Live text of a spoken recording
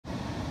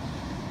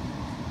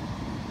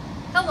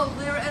Hello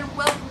there and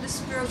welcome to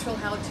Spiritual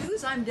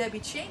How-Tos. I'm Debbie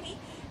Cheney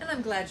and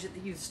I'm glad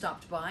that you've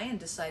stopped by and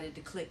decided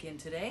to click in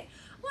today.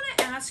 I want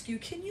to ask you,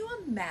 can you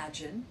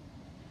imagine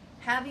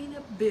having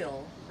a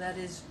bill that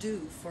is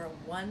due for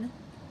 $1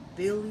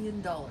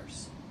 billion?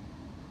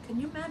 Can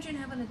you imagine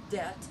having a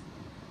debt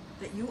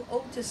that you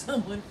owe to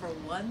someone for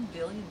 $1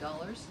 billion?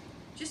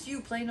 Just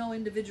you, plain old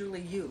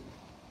individually you.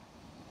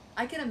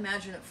 I can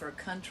imagine it for a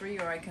country,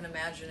 or I can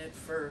imagine it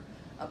for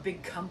a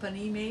big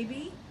company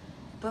maybe.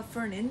 But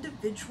for an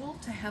individual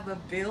to have a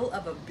bill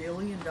of $1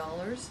 billion,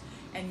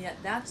 and yet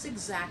that's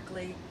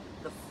exactly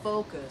the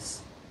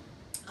focus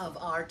of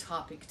our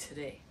topic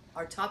today.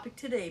 Our topic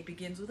today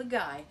begins with a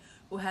guy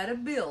who had a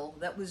bill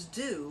that was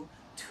due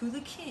to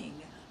the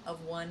king of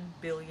 $1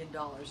 billion.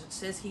 It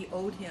says he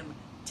owed him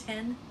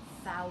 10,000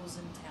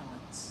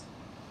 talents.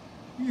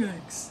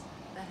 Yikes.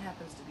 That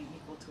happens to be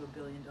equal to $1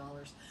 billion.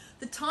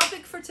 The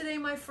topic for today,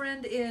 my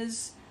friend,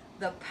 is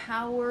the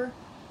power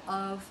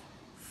of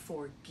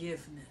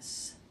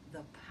forgiveness.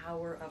 The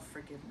power of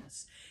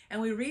forgiveness.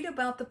 And we read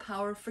about the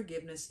power of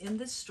forgiveness in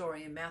this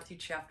story in Matthew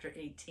chapter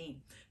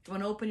 18. If you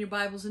want to open your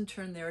Bibles and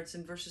turn there, it's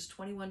in verses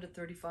 21 to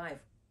 35.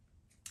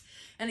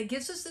 And it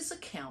gives us this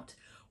account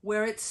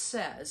where it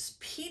says,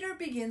 Peter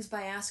begins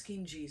by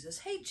asking Jesus,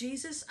 hey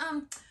Jesus,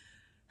 how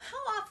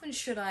often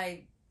should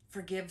I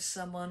forgive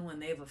someone when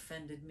they've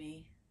offended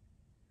me?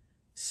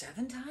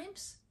 7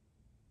 times?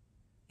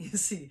 You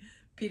see,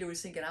 Peter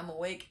was thinking, I'm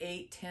awake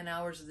 8-10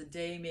 hours of the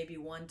day, maybe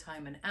one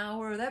time an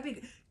hour. That'd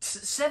be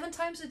 7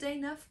 times a day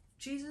enough,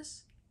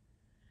 Jesus?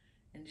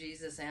 And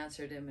Jesus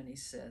answered him and he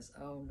says,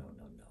 oh, no.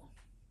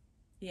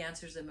 He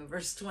answers him in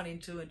verse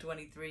 22 and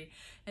 23.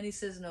 And he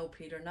says, no,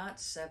 Peter, not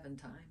 7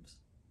 times,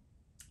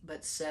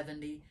 but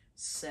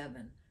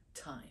 77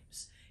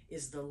 times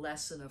is the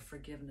lesson of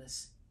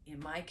forgiveness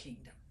in my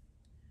kingdom.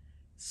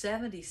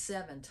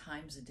 77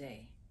 times a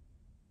day.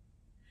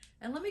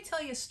 And let me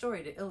tell you a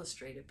story to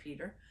illustrate it,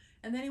 Peter.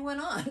 And then he went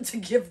on to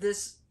give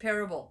this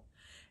parable.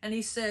 And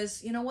he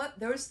says, you know what?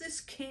 There was this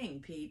king,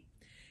 Pete.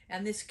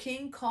 And this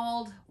king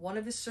called one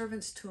of his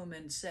servants to him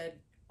and said,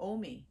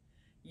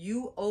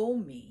 you owe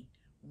me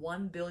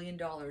 $1 billion.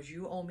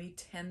 You owe me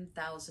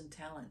 10,000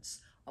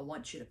 talents. I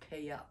want you to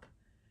pay up.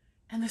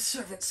 And the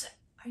servant said,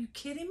 are you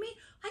kidding me?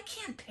 I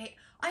can't pay.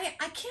 I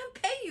can't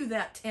pay you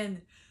that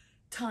 10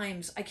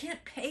 times. I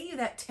can't pay you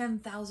that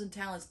 10,000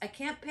 talents. I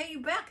can't pay you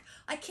back.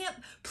 I can't.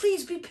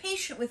 Please be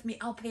patient with me.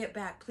 I'll pay it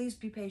back. Please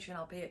be patient.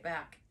 I'll pay it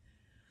back.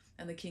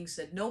 And the king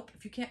said, nope,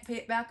 if you can't pay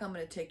it back, I'm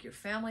going to take your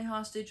family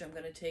hostage. I'm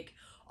going to take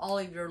all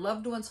of your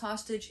loved ones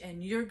hostage,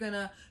 and you're going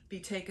to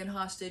be taken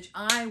hostage.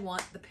 I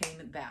want the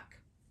payment back.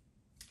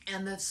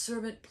 And the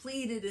servant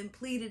pleaded and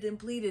pleaded and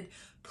pleaded,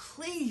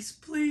 please,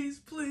 please,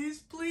 please,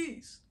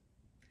 please.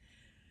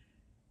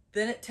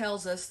 Then it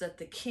tells us that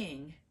the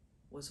king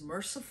was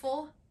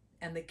merciful,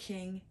 and the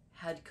king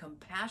had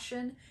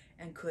compassion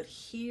and could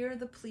hear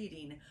the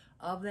pleading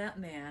of that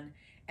man.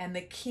 And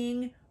the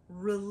king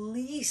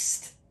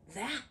released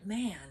that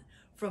man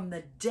from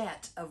the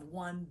debt of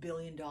 $1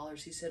 billion.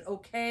 He said,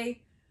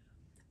 okay,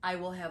 I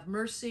will have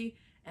mercy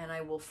and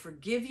I will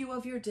forgive you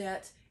of your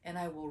debt and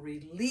I will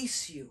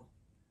release you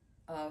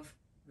of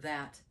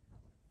that,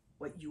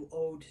 what you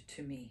owed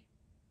to me.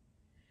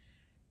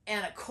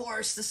 And of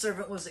course, the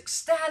servant was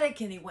ecstatic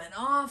and he went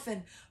off,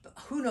 and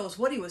who knows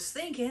what he was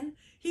thinking.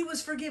 He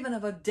was forgiven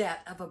of a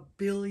debt of $1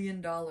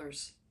 billion.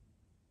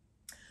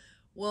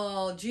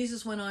 Well,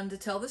 Jesus went on to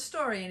tell the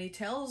story, and he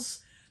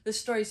tells the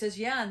story. He says,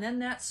 yeah, and then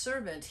that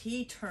servant,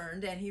 he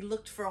turned and he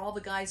looked for all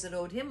the guys that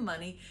owed him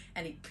money,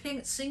 and he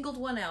singled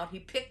one out. He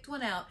picked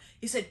one out.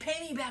 He said,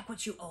 pay me back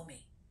what you owe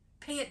me.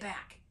 Pay it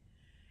back.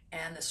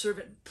 And the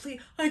servant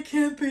pleaded, I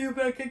can't pay you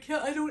back.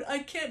 I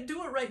can't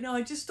do it right now.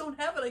 I just don't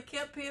have it. I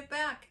can't pay it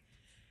back.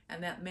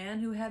 And that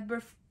man who had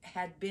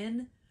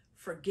been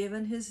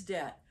forgiven his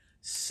debt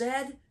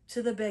said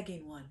to the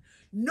begging one,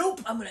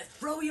 nope, I'm going to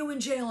throw you in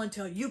jail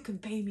until you can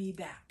pay me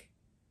back.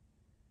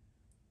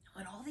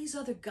 When all these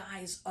other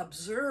guys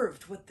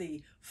observed what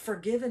the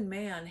forgiven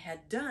man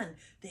had done,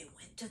 they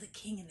went to the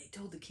king and they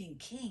told the king,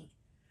 King,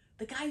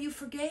 the guy you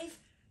forgave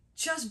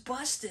just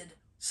busted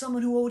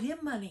someone who owed him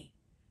money.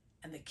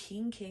 And the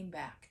king came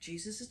back.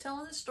 Jesus is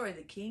telling the story.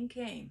 The king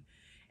came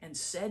and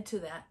said to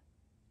that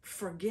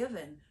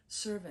forgiven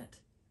servant,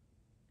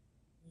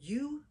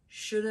 you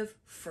should have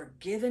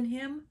forgiven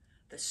him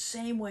the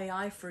same way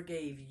I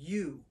forgave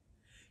you.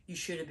 You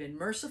should have been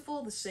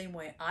merciful the same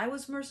way I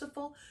was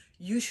merciful.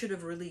 You should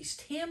have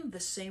released him the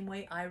same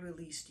way I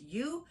released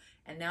you.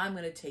 And now I'm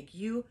going to take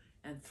you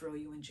and throw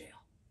you in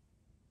jail.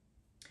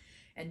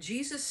 And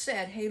Jesus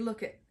said, hey,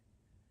 look at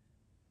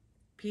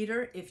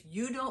Peter, if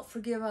you don't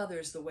forgive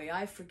others the way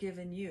I've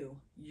forgiven you,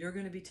 you're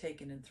going to be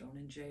taken and thrown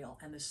in jail.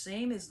 And the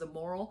same is the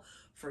moral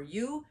for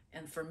you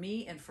and for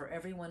me and for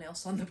everyone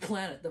else on the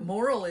planet. The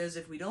moral is,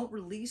 if we don't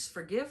release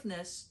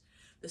forgiveness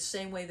the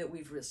same way that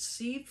we've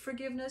received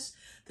forgiveness,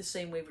 the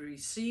same way we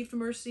received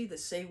mercy, the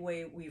same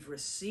way we've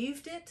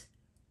received it,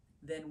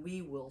 then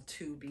we will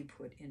too be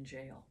put in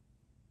jail.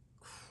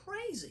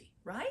 Crazy,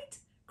 right?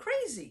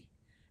 Crazy.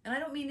 And I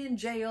don't mean in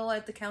jail,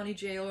 at the county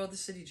jail or the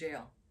city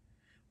jail.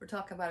 We're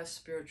talking about a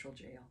spiritual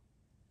jail.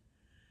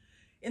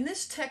 In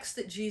this text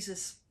that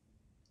Jesus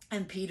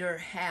and Peter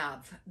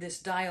have, this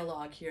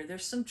dialogue here,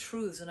 there's some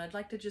truths, and I'd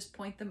like to just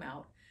point them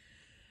out.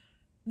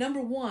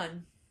 Number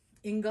one,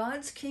 in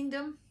God's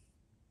kingdom,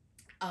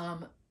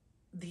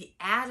 the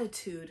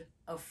attitude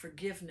of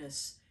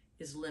forgiveness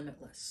is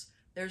limitless.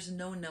 There's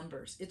no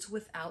numbers. It's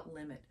without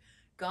limit.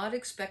 God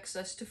expects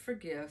us to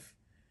forgive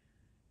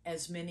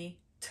as many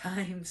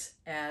times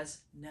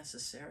as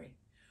necessary.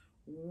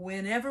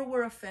 Whenever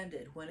we're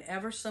offended,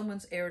 whenever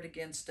someone's erred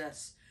against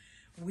us,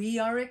 we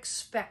are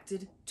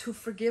expected to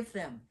forgive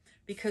them,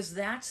 because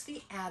that's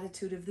the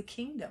attitude of the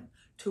kingdom,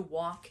 to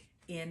walk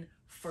in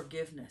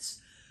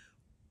forgiveness,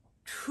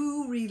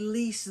 to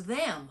release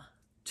them,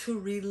 to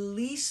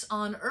release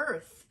on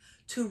earth,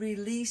 to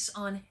release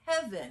on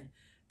heaven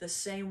the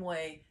same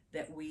way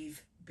that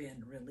we've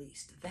been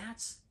released.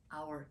 That's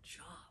our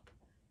job,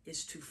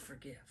 is to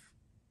forgive.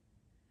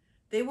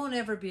 They won't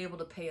ever be able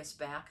to pay us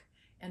back.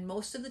 And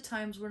most of the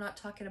times we're not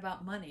talking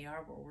about money,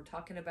 are we? We're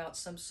talking about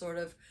some sort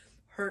of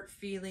hurt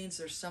feelings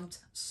or some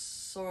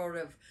sort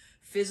of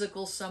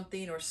physical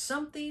something, or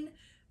something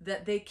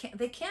that they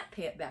can't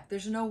pay it back.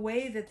 There's no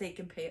way that they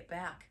can pay it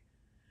back.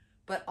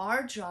 But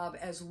our job,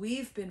 as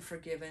we've been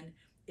forgiven,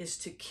 is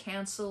to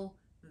cancel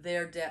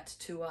their debt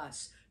to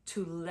us,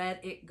 to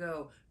let it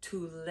go,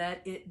 to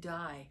let it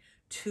die,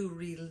 to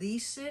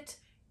release it,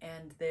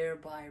 and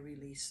thereby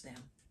release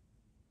them.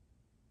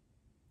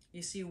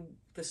 You see,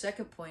 the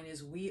second point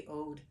is we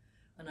owed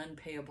an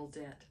unpayable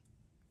debt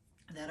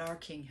that our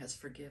King has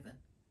forgiven.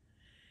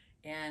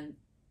 And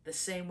the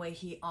same way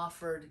he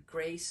offered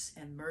grace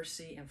and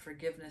mercy and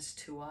forgiveness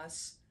to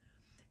us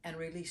and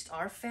released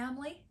our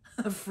family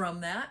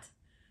from that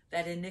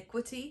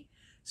iniquity,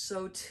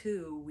 so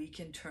too we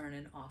can turn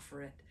and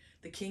offer it.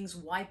 The King's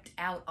wiped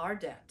out our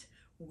debt.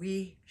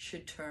 We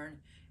should turn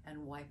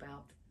and wipe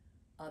out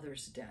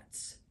others'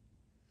 debts.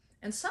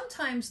 And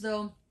sometimes,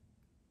 though,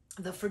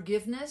 the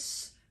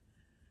forgiveness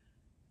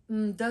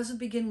doesn't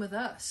begin with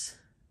us.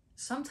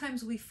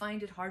 Sometimes we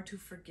find it hard to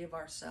forgive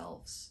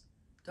ourselves,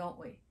 don't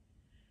we?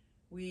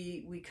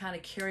 We kind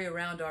of carry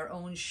around our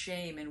own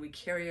shame, and we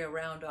carry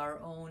around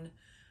our own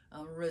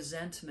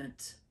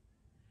resentment.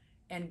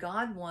 And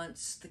God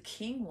wants, the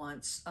King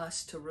wants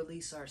us to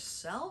release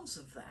ourselves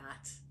of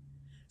that,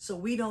 so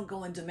we don't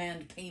go and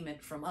demand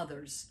payment from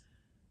others.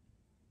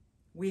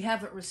 We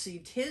haven't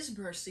received his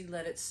mercy,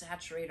 let it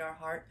saturate our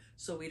heart,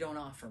 so we don't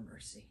offer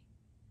mercy.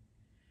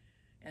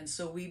 And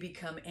so we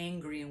become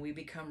angry, and we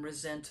become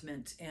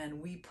resentment,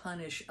 and we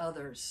punish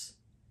others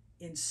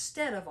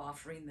instead of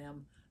offering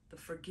them the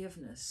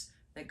forgiveness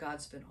that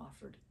God's been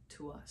offered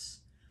to us.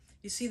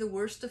 You see, the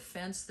worst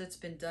offense that's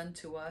been done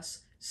to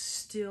us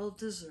still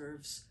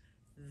deserves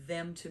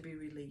them to be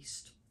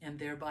released, and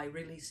thereby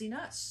releasing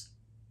us.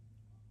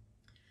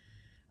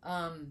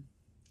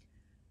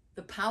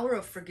 The power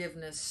of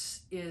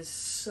forgiveness is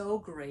so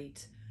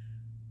great.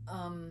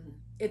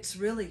 It's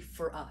really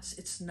for us.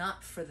 It's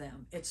not for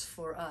them. It's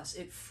for us.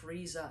 It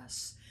frees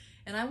us.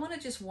 And I want to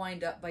just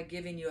wind up by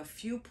giving you a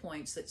few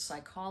points that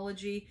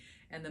psychology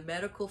and the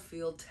medical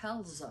field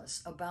tells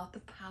us about the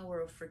power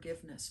of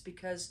forgiveness,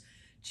 because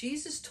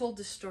Jesus told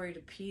this story to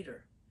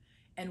Peter,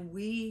 and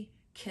we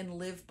can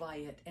live by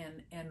it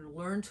and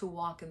learn to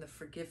walk in the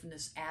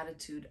forgiveness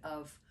attitude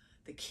of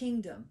the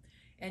kingdom.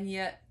 And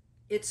yet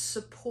it's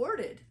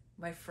supported,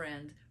 my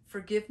friend,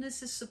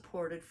 forgiveness is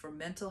supported for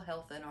mental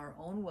health and our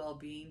own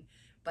well-being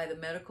by the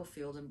medical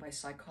field and by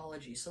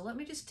psychology. So let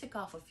me just tick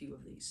off a few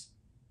of these.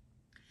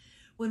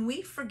 When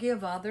we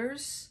forgive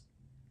others,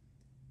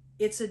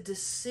 it's a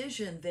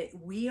decision that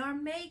we are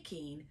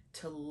making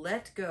to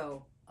let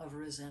go of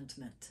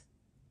resentment.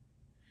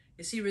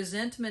 You see,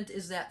 resentment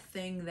is that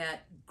thing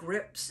that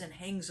grips and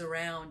hangs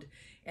around,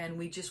 and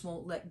we just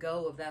won't let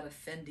go of that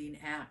offending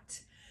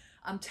act.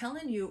 I'm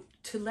telling you,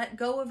 to let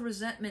go of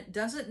resentment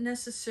doesn't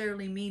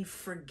necessarily mean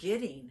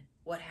forgetting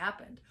what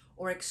happened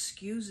or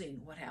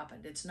excusing what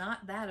happened. It's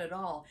not that at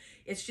all.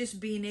 It's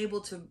just being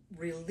able to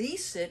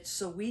release it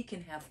so we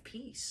can have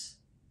peace.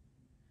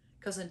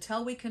 Because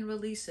until we can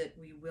release it,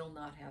 we will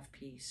not have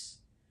peace.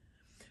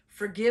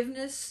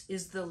 Forgiveness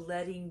is the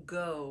letting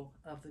go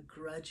of the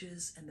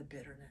grudges and the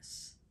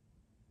bitterness.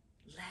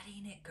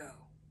 Letting it go.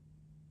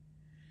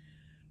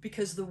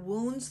 Because the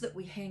wounds that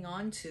we hang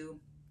on to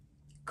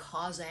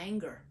cause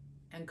anger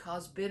and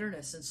cause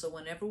bitterness. And so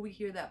whenever we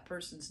hear that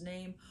person's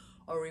name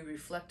or we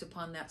reflect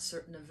upon that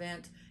certain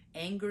event,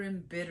 anger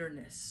and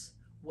bitterness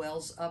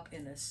wells up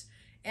in us.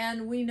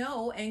 And we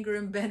know anger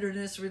and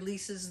bitterness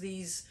releases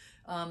these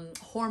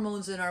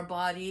hormones in our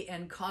body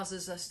and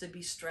causes us to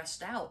be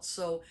stressed out.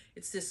 So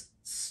it's this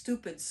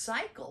stupid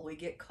cycle we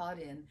get caught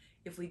in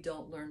if we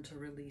don't learn to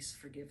release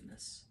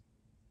forgiveness.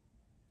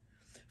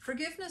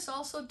 Forgiveness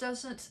also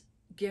doesn't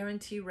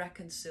guarantee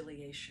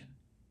reconciliation.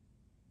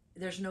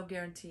 There's no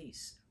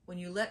guarantees. When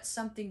you let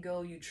something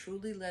go, you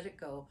truly let it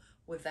go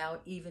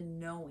without even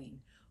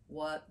knowing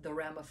what the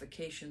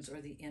ramifications or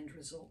the end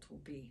result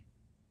will be.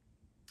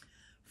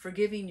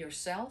 Forgiving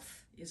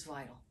yourself is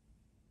vital.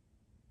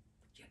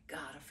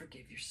 gotta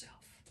forgive yourself.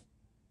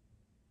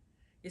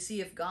 You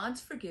see, if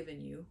God's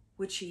forgiven you,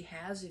 which he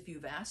has if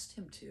you've asked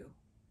him to,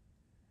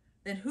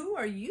 then who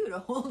are you to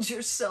hold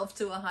yourself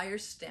to a higher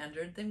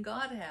standard than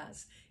God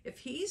has? If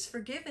he's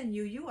forgiven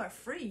you, you are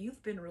free,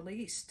 you've been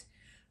released.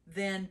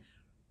 Then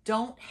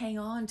don't hang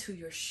on to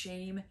your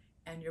shame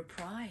and your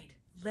pride.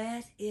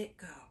 Let it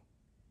go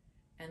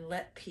and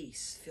let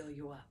peace fill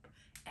you up.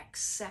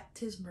 Accept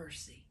his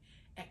mercy,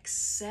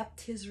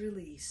 accept his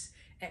release,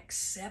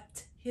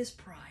 accept his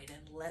pride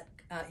and let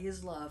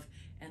his love,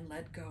 and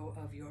let go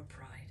of your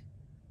pride.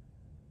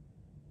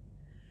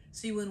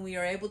 See, when we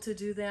are able to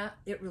do that,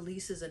 it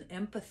releases an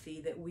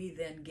empathy that we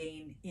then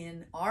gain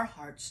in our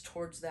hearts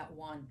towards that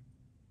one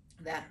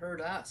that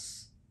hurt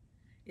us.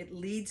 It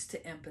leads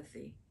to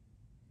empathy.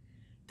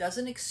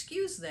 Doesn't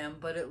excuse them,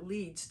 but it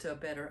leads to a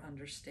better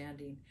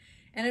understanding.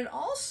 And it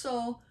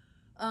also,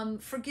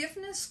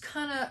 forgiveness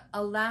kind of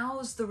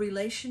allows the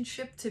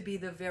relationship to be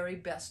the very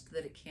best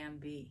that it can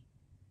be.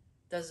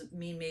 Doesn't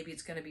mean maybe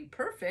it's going to be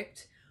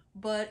perfect,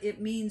 but it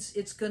means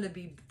it's going to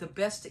be the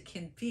best it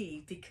can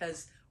be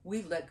because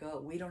we've let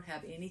go. We don't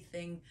have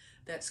anything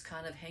that's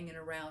kind of hanging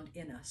around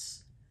in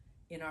us,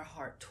 in our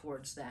heart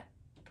towards that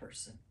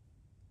person.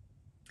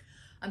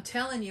 I'm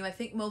telling you, I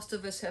think most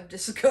of us have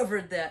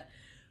discovered that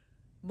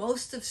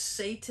most of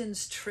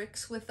Satan's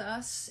tricks with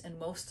us and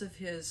most of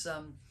his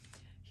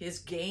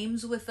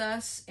games with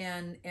us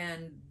and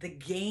the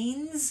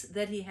gains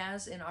that he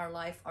has in our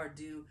life are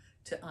due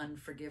to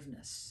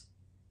unforgiveness.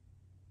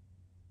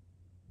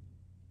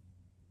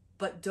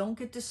 But don't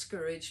get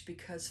discouraged,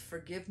 because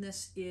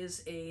forgiveness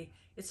is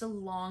it's a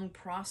long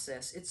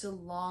process. It's a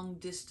long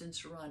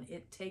distance run.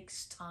 It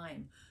takes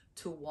time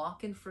to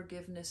walk in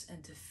forgiveness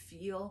and to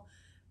feel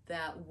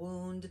that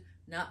wound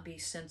not be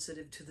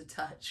sensitive to the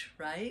touch,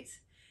 right?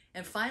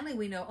 And finally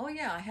we know, oh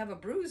yeah, I have a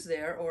bruise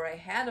there, or I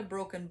had a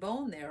broken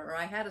bone there, or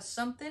I had a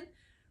something,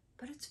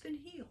 but it's been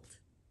healed.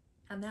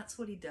 And that's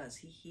what he does.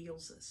 He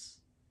heals us.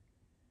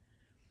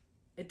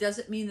 It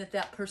doesn't mean that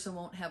that person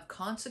won't have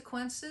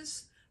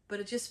consequences, but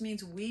it just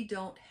means we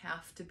don't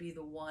have to be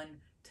the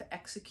one to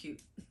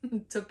execute,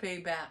 to pay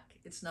back.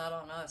 It's not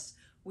on us.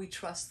 We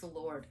trust the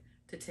Lord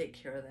to take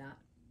care of that.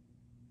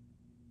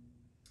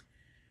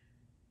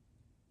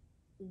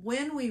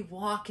 When we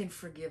walk in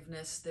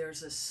forgiveness,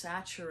 there's a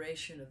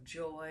saturation of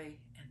joy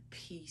and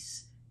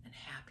peace and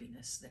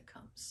happiness that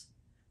comes.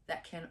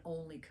 That can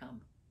only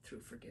come through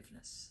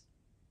forgiveness.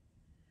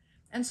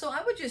 And so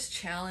I would just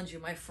challenge you,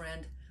 my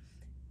friend.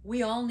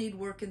 We all need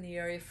work in the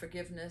area of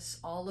forgiveness.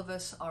 All of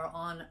us are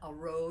on a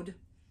road.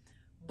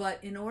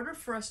 But in order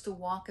for us to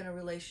walk in a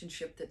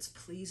relationship that's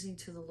pleasing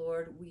to the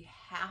Lord, we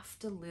have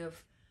to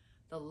live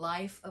the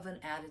life of an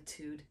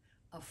attitude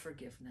of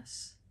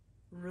forgiveness.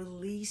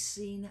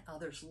 Releasing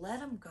others.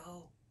 Let them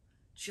go.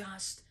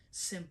 Just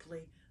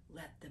simply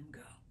let them go.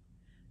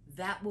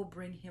 That will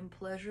bring him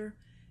pleasure,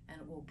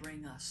 and it will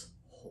bring us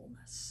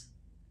wholeness.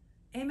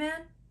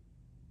 Amen?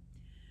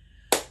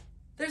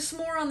 There's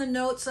more on the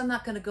notes. I'm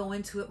not going to go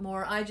into it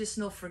more. I just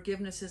know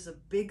forgiveness is a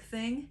big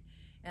thing,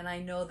 and I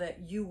know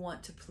that you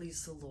want to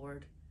please the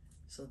Lord.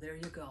 So there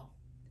you go.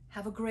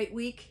 Have a great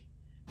week.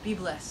 Be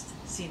blessed.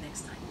 See you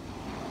next time.